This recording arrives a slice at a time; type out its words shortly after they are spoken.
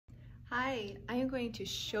Hi, I am going to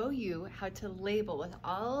show you how to label with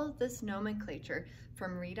all of this nomenclature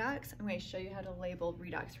from Redox. I'm going to show you how to label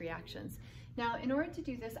redox reactions. Now, in order to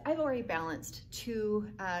do this, I've already balanced two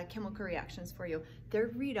chemical reactions for you. They're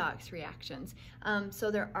redox reactions.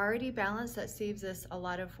 So they're already balanced. That saves us a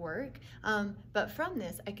lot of work. But from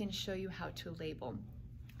this, I can show you how to label.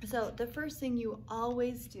 So the first thing you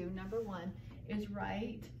always do, number one, is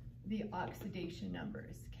write the oxidation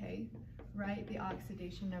numbers, okay? Write the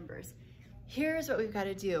oxidation numbers. Here's what we've got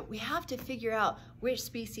to do. We have to figure out which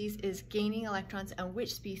species is gaining electrons and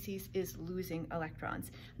which species is losing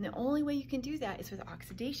electrons. And the only way you can do that is with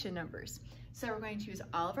oxidation numbers. So we're going to use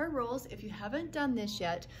all of our rules. If you haven't done this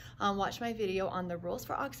yet, watch my video on the rules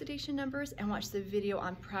for oxidation numbers and watch the video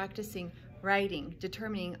on practicing writing,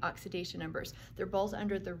 determining oxidation numbers. They're both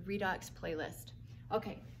under the Redox playlist.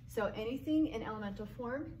 Okay, so anything in elemental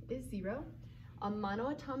form is 0. A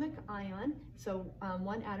monoatomic ion, so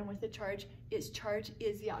one atom with a charge, its charge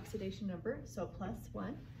is the oxidation number, so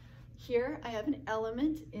 +1. Here I have an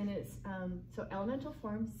element in its, so elemental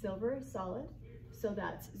form, silver solid, so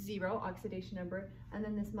that's 0 oxidation number. And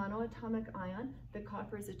then this monoatomic ion, the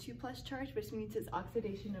copper is a 2+ charge, which means its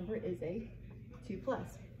oxidation number is a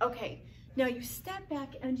 2+. Okay, now you step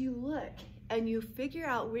back and you look and you figure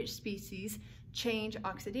out which species change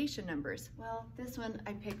oxidation numbers. Well, this one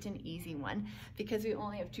I picked an easy one because we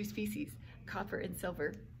only have two species, copper and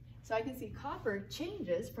silver. So I can see copper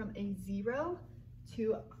changes from a 0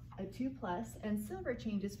 to a 2+, and silver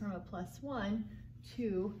changes from a +1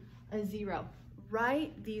 to a 0.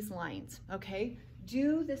 Write these lines, okay?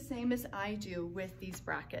 Do the same as I do with these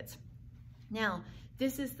brackets. Now,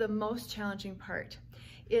 this is the most challenging part,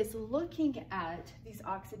 is looking at these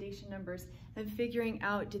oxidation numbers and figuring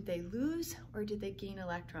out, did they lose or did they gain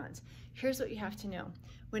electrons? Here's what you have to know.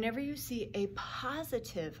 Whenever you see a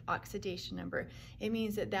positive oxidation number, it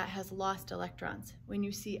means that that has lost electrons. When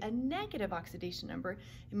you see a negative oxidation number,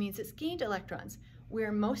 it means it's gained electrons.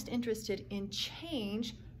 We're most interested in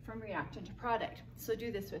change from reactant to product. So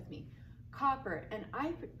do this with me. Copper,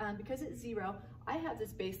 and because it's 0, I have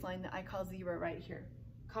this baseline that I call 0 right here.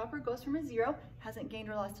 Copper goes from a 0, hasn't gained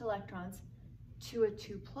or lost electrons, to a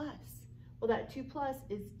 2+. Well, that 2+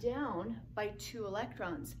 is down by 2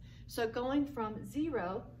 electrons. So going from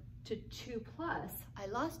 0 to 2+, I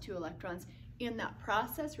lost 2 electrons. In that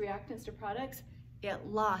process, reactants to products, it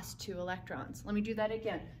lost 2 electrons. Let me do that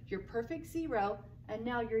again. Your perfect 0, and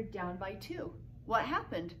now you're down by 2. What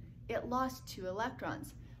happened? It lost 2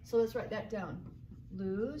 electrons. So let's write that down.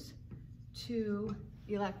 Lose 2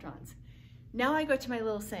 electrons. Now I go to my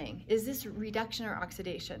little saying. Is this reduction or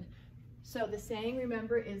oxidation? So the saying,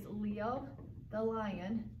 remember, is Leo the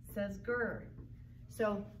lion says grr.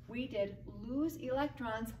 So we did lose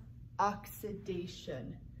electrons,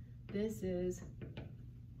 oxidation. This is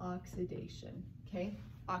oxidation, okay?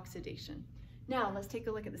 Oxidation. Now let's take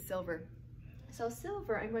a look at the silver. So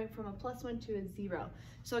silver, I'm going from a +1 to a 0.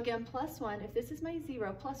 So again, +1, if this is my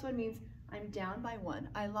 0, +1 means I'm down by 1.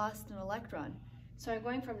 I lost an electron. So I'm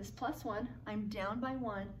going from this +1, I'm down by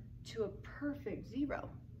 1 to a perfect 0.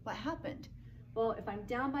 What happened? Well, if I'm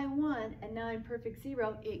down by 1 and now I'm perfect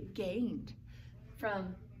 0, it gained.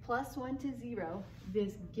 From +1 to 0,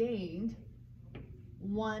 this gained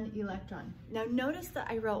 1 electron. Now notice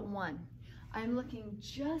that I wrote 1. I'm looking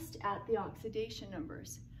just at the oxidation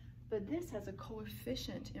numbers, but this has a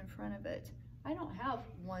coefficient in front of it. I don't have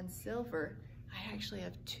 1 silver, I actually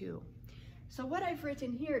have 2. So what I've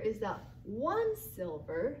written here is that 1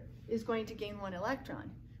 silver is going to gain 1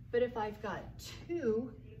 electron. But if I've got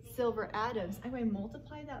 2 silver atoms, I'm going to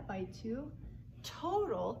multiply that by 2.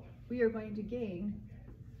 Total, we are going to gain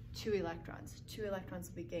 2 electrons. 2 electrons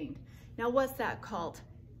will be gained. Now what's that called?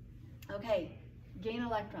 Okay, gain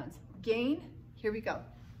electrons. Gain, here we go.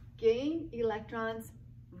 Gain electrons,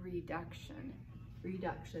 reduction.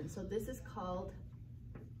 Reduction. So this is called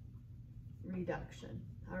reduction,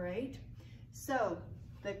 all right? So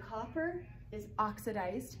the copper is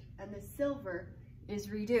oxidized and the silver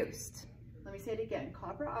is reduced. Let me say it again,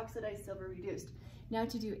 copper oxidized, silver reduced. Now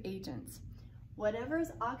to do agents. Whatever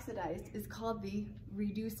is oxidized is called the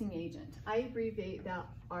reducing agent. I abbreviate that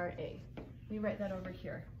RA. Let me write that over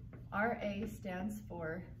here. RA stands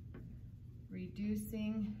for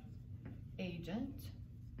reducing agent.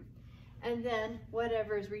 And then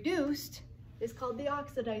whatever is reduced is called the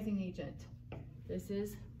oxidizing agent. This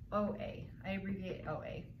is OA. I abbreviate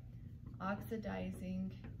OA.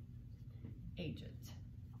 Oxidizing agent.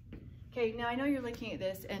 Okay, now I know you're looking at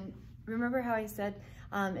this, and remember how I said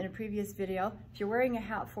in a previous video, if you're wearing a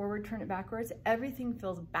hat forward, turn it backwards, everything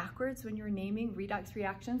feels backwards when you're naming redox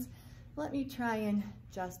reactions. Let me try and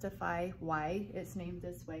justify why it's named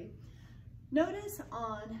this way. Notice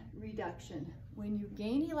on reduction, when you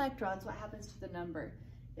gain electrons, what happens to the number?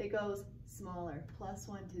 It goes smaller,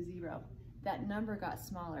 +1 to 0. That number got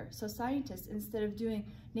smaller. So scientists, instead of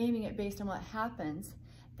naming it based on what happens,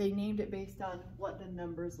 they named it based on what the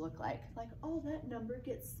numbers look like. Like, oh, that number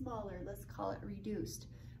gets smaller, let's call it reduced.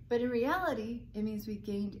 But in reality, it means we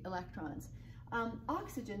gained electrons.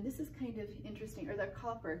 Oxygen, this is kind of interesting, or the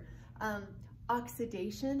copper.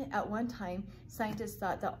 Oxidation, at one time, scientists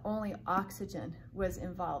thought that only oxygen was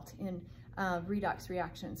involved in redox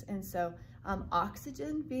reactions. And so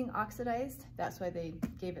oxygen being oxidized, that's why they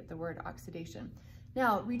gave it the word oxidation.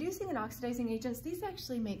 Now, reducing and oxidizing agents, these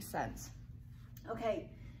actually make sense. Okay,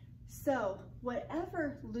 so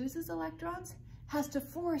whatever loses electrons has to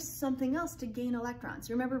force something else to gain electrons.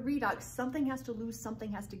 Remember redox, something has to lose,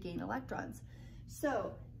 something has to gain electrons.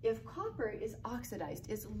 So if copper is oxidized,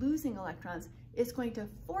 it's losing electrons, it's going to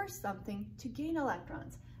force something to gain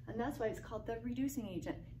electrons. And that's why it's called the reducing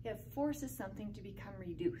agent. It forces something to become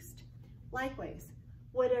reduced. Likewise,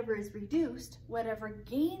 whatever is reduced, whatever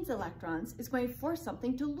gains electrons, is going to force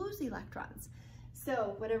something to lose electrons.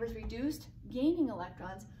 So whatever is reduced, gaining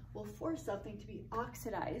electrons, will force something to be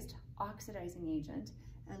oxidized, oxidizing agent,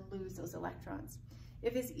 and lose those electrons.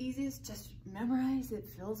 If it's easiest, just memorize it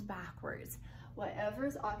fills backwards. Whatever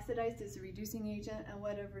is oxidized is the reducing agent, and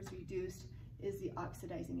whatever is reduced is the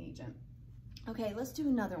oxidizing agent. Okay, let's do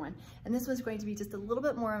another one. And this one's going to be just a little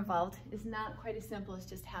bit more involved. It's not quite as simple as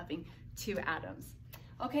just having two atoms.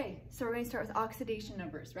 Okay, so we're going to start with oxidation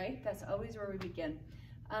numbers, right? That's always where we begin.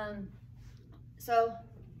 So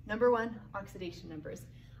number one, oxidation numbers.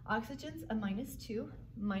 Oxygen's a -2.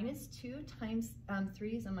 -2 times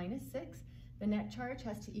 3 is a -6. The net charge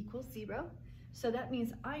has to equal 0. So that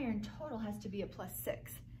means iron total has to be a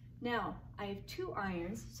 +6. Now, I have 2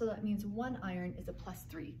 irons, so that means 1 iron is a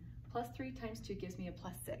 +3. +3 times 2 gives me a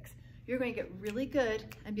 +6. You're going to get really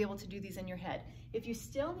good and be able to do these in your head. If you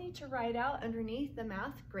still need to write out underneath the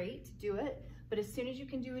math, great, do it. But as soon as you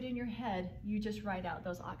can do it in your head, you just write out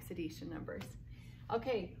those oxidation numbers.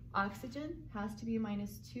 Okay, oxygen has to be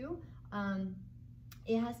 -2.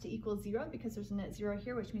 It has to equal 0 because there's a net 0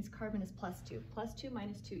 here, which means carbon is +2. +2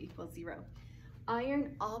 minus 2 equals 0.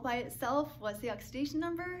 Iron all by itself, what's the oxidation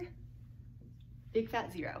number? Big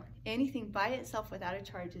fat 0. Anything by itself without a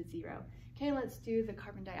charge is 0. Okay, let's do the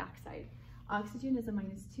carbon dioxide. Oxygen is a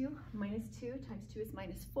 -2. -2 times 2 is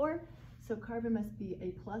 -4. So carbon must be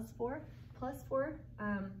a +4. +4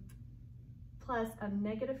 plus a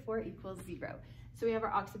 -4 equals 0. So we have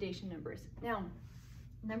our oxidation numbers. Now,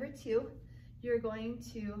 number 2, you're going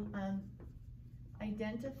to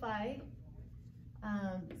identify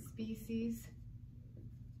species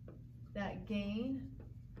that gain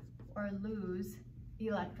or lose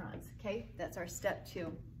electrons, okay? That's our step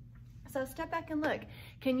 2. So step back and look.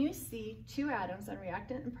 Can you see 2 atoms on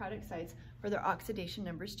reactant and product sides where their oxidation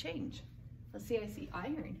numbers change? Let's see, I see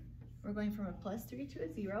iron. We're going from a +3 to a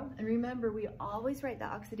 0. And remember, we always write the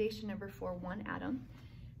oxidation number for 1 atom.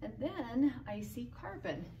 And then I see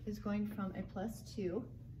carbon is going from a +2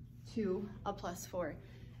 to a +4.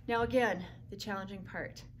 Now again, the challenging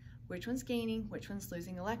part. Which one's gaining, which one's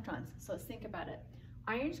losing electrons? So let's think about it.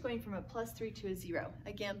 Iron's going from a +3 to a 0.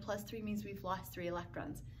 Again, +3 means we've lost 3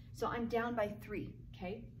 electrons. So I'm down by 3,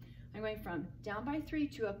 okay? I'm going from down by 3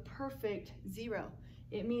 to a perfect 0.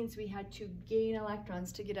 It means we had to gain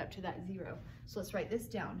electrons to get up to that 0. So let's write this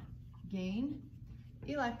down. Gain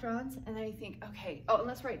electrons, and then I think, okay, oh, and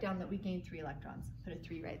let's write down that we gained 3 electrons. Put a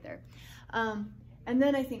 3 right there. And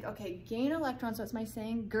then I think, okay, gain electrons, what's my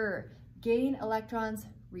saying? GER, gain electrons,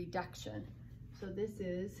 reduction. So this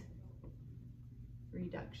is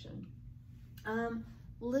reduction.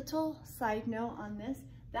 Little side note on this,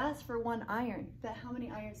 that's for 1 iron, but how many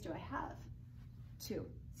irons do I have? 2.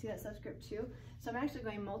 See that subscript 2? So I'm actually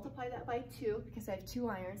going to multiply that by 2 because I have 2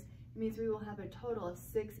 irons. It means we will have a total of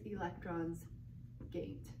 6 electrons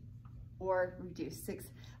gained or reduced.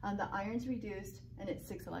 6. The iron's reduced and it's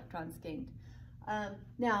 6 electrons gained.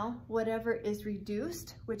 Now, whatever is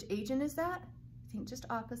reduced, which agent is that? I think just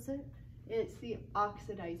opposite. It's the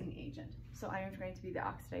oxidizing agent. So iron's going to be the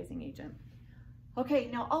oxidizing agent. Okay,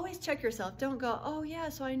 now always check yourself. Don't go, oh yeah,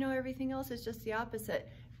 so I know everything else is just the opposite.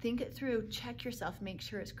 Think it through, check yourself, make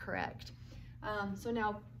sure it's correct. So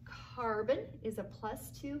now carbon is a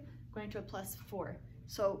 +2 going to a +4.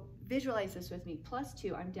 So visualize this with me,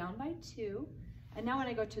 +2, I'm down by 2. And now when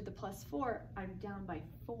I go to the +4, I'm down by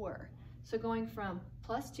 4. So going from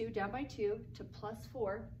 +2 down by 2 to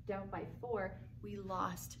 +4 down by 4, we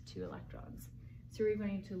lost 2 electrons. So we're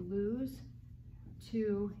going to lose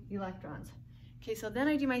 2 electrons. Okay, so then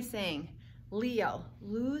I do my saying, Leo,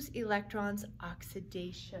 lose electrons,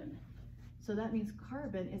 oxidation. So that means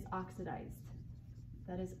carbon is oxidized.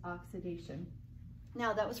 That is oxidation.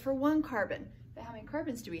 Now that was for one carbon, but how many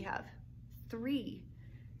carbons do we have? 3.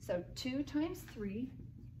 So 2 times 3,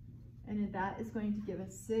 and that is going to give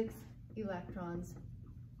us 6 electrons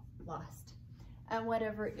lost. And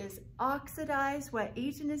whatever is oxidized, what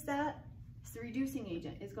agent is that? It's the reducing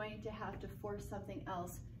agent. It's going to have to force something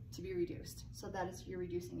else to be reduced. So that is your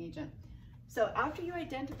reducing agent. So after you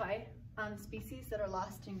identify species that are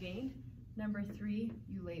lost and gained, number 3,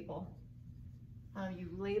 you label. You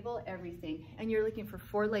label everything, and you're looking for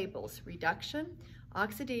 4 labels: reduction,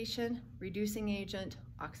 oxidation, reducing agent,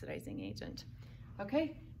 oxidizing agent.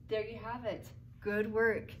 Okay, there you have it. Good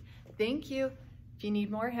work. Thank you. If you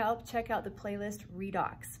need more help, check out the playlist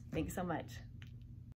Redox. Thanks so much.